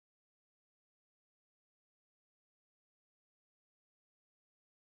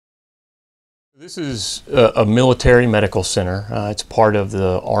This is a military medical center. It's part of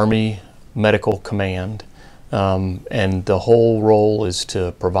the Army Medical Command, and the whole role is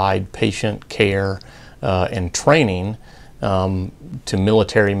to provide patient care and training to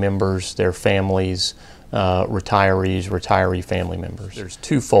military members, their families, retirees, retiree family members. There's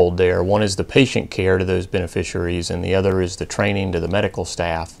twofold there. One is the patient care to those beneficiaries, and the other is the training to the medical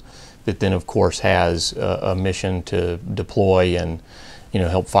staff that then, of course, has a mission to deploy and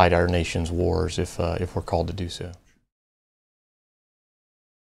help fight our nation's wars if we're called to do so.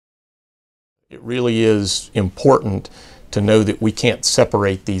 It really is important to know that we can't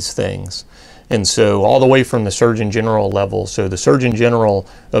separate these things. And so all the way from the Surgeon General level, so the Surgeon General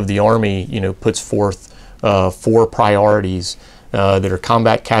of the Army, puts forth 4 priorities that are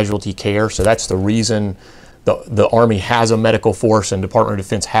combat casualty care. So that's the reason the Army has a medical force and Department of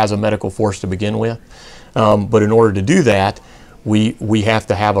Defense has a medical force to begin with. But in order to do that, we have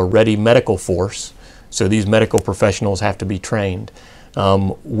to have a ready medical force, so these medical professionals have to be trained.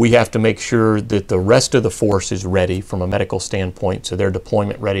 We have to make sure that the rest of the force is ready from a medical standpoint, so their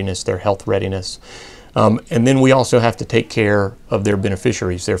deployment readiness, their health readiness. And then we also have to take care of their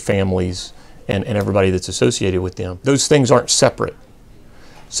beneficiaries, their families, and everybody that's associated with them. Those things aren't separate,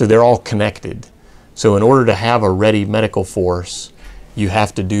 so they're all connected. So in order to have a ready medical force, you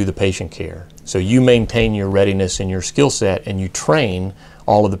have to do the patient care. So you maintain your readiness and your skill set, and you train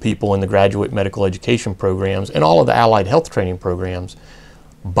all of the people in the graduate medical education programs and all of the allied health training programs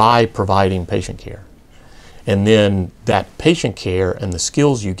by providing patient care. And then that patient care and the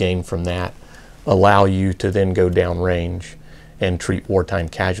skills you gain from that allow you to then go downrange and treat wartime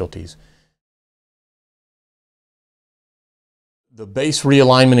casualties. The Base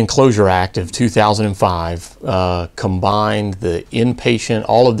Realignment and Closure Act of 2005 combined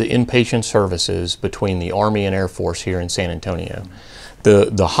all of the inpatient services between the Army and Air Force here in San Antonio.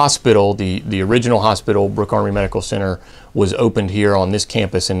 The hospital, the original hospital, Brooke Army Medical Center, was opened here on this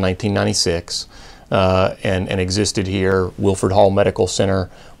campus in 1996 and existed here. Wilford Hall Medical Center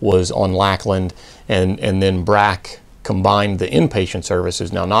was on Lackland, and then BRAC combined the inpatient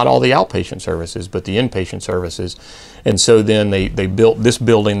services, now not all the outpatient services, but the inpatient services. And so then they built this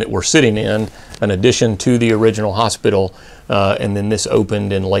building that we're sitting in addition to the original hospital, and then this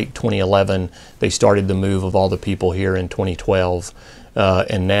opened in late 2011. They started the move of all the people here in 2012,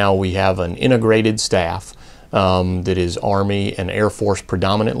 and now we have an integrated staff that is Army and Air Force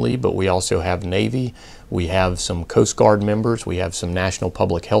predominantly, but we also have Navy, we have some Coast Guard members, we have some National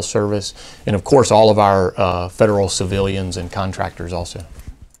Public Health Service, and of course all of our federal civilians and contractors also.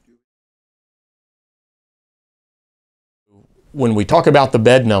 When we talk about the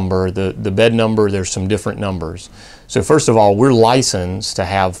bed number, the bed number, there's some different numbers. So first of all, we're licensed to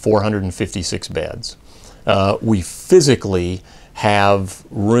have 456 beds. We physically have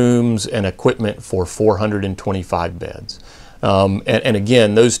rooms and equipment for 425 beds. And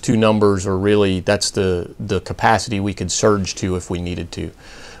again, those two numbers are really, that's the capacity we could surge to if we needed to.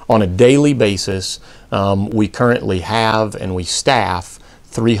 On a daily basis, we currently have and we staff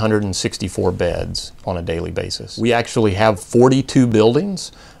 364 beds on a daily basis. We actually have 42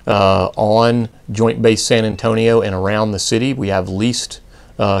 buildings on Joint Base San Antonio and around the city. We have leased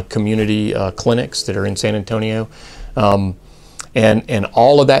community clinics that are in San Antonio. And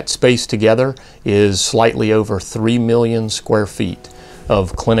all of that space together is slightly over 3 million square feet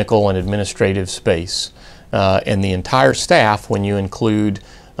of clinical and administrative space. And the entire staff, when you include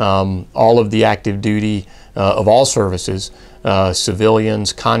all of the active duty of all services,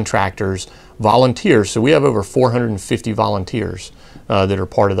 civilians, contractors, volunteers. So we have over 450 volunteers that are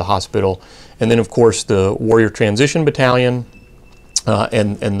part of the hospital. And then of course the Warrior Transition Battalion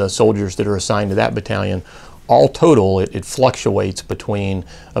and the soldiers that are assigned to that battalion. All total, it fluctuates between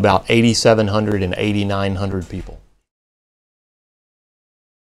about 8,700 and 8,900 people.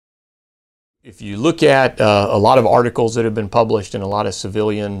 If you look at a lot of articles that have been published in a lot of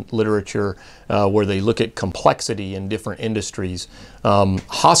civilian literature where they look at complexity in different industries,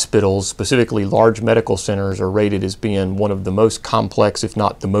 hospitals, specifically large medical centers, are rated as being one of the most complex, if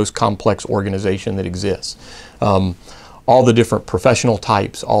not the most complex organization that exists. All the different professional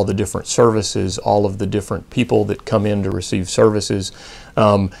types, all the different services, all of the different people that come in to receive services.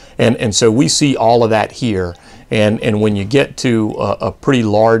 And so we see all of that here. And when you get to a pretty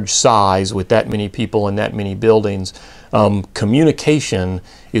large size with that many people and that many buildings, communication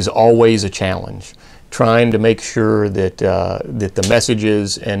is always a challenge. Trying to make sure that, that the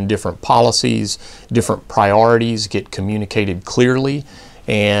messages and different policies, different priorities get communicated clearly,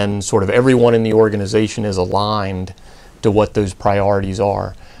 and sort of everyone in the organization is aligned to what those priorities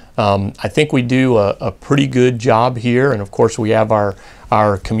are. I think we do a pretty good job here, and of course we have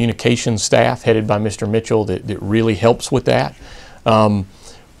our communication staff headed by Mr. Mitchell that really helps with that.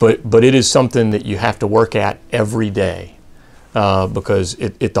 But it is something that you have to work at every day. Because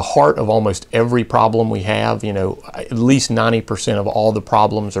at the heart of almost every problem we have, you know, at least 90% of all the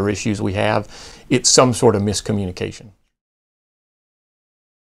problems or issues we have, it's some sort of miscommunication.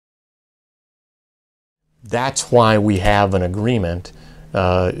 That's why we have an agreement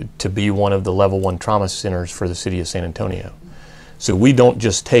to be one of the level 1 trauma centers for the city of San Antonio. So we don't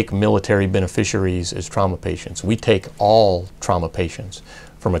just take military beneficiaries as trauma patients. We take all trauma patients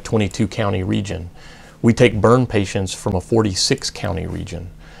from a 22 county region. We take burn patients from a 46 county region.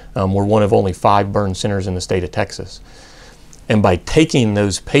 We're one of only 5 burn centers in the state of Texas. And by taking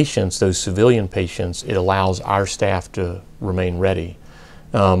those patients, those civilian patients, it allows our staff to remain ready.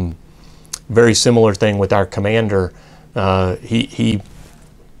 Very similar thing with our commander. He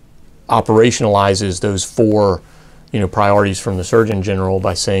operationalizes those 4, you know, priorities from the Surgeon General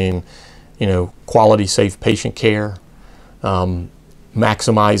by saying, you know, quality, safe patient care,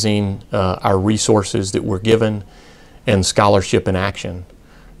 maximizing our resources that we're given, and scholarship in action.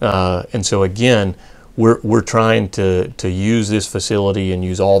 And so again, we're trying to use this facility and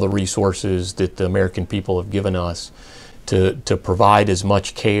use all the resources that the American people have given us to provide as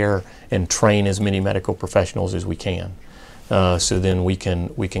much care and train as many medical professionals as we can. So then we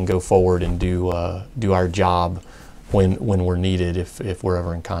can go forward and do our job when we're needed if we're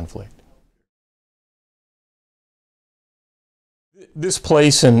ever in conflict. This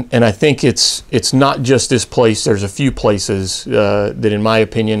place, and I think it's not just this place, there's a few places that in my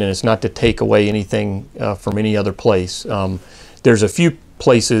opinion, and it's not to take away anything from any other place, there's a few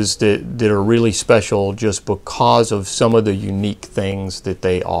places that are really special just because of some of the unique things that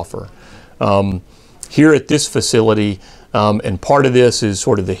they offer. Here at this facility, and part of this is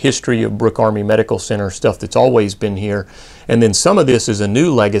sort of the history of Brooke Army Medical Center, stuff that's always been here. And then some of this is a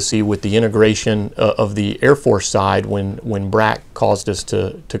new legacy with the integration of the Air Force side when BRAC caused us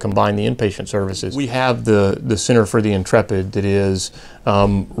to combine the inpatient services. We have the Center for the Intrepid that is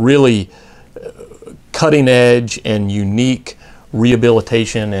really cutting edge and unique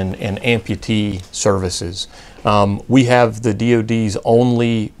rehabilitation and amputee services. We have the DoD's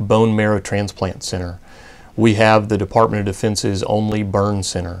only bone marrow transplant center. We have the Department of Defense's only burn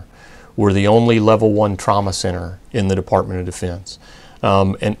center. We're the only level 1 trauma center in the Department of Defense.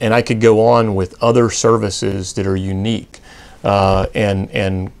 And I could go on with other services that are unique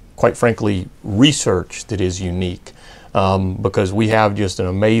and quite frankly, research that is unique because we have just an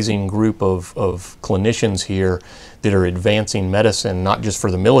amazing group of clinicians here that are advancing medicine, not just for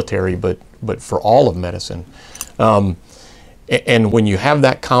the military, but for all of medicine. And when you have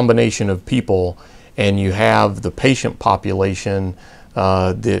that combination of people and you have the patient population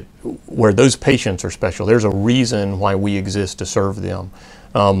where those patients are special, there's a reason why we exist to serve them.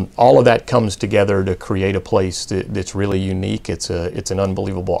 All of that comes together to create a place that's really unique. It's an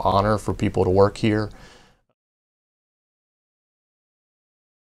unbelievable honor for people to work here.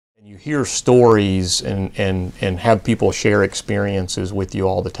 And you hear stories and have people share experiences with you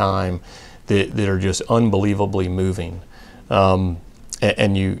all the time that are just unbelievably moving.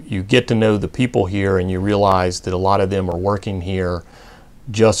 And you get to know the people here and you realize that a lot of them are working here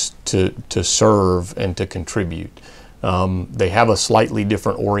just to serve and to contribute. They have a slightly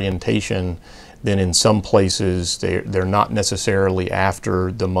different orientation than in some places. They're not necessarily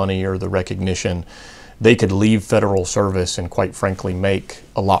after the money or the recognition. They could leave federal service and quite frankly make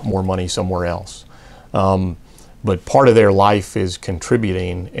a lot more money somewhere else. But part of their life is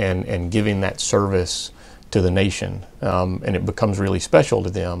contributing and giving that service to the nation, and it becomes really special to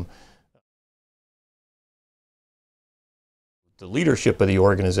them. The leadership of the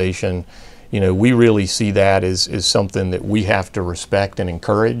organization, you know, we really see that as something that we have to respect and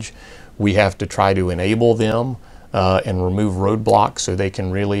encourage. We have to try to enable them and remove roadblocks so they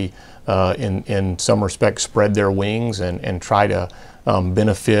can really, in some respects, spread their wings and try to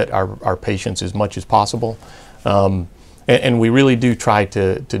benefit our patients as much as possible. And we really do try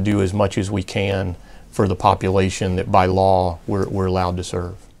to do as much as we can for the population that by law we're allowed to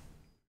serve.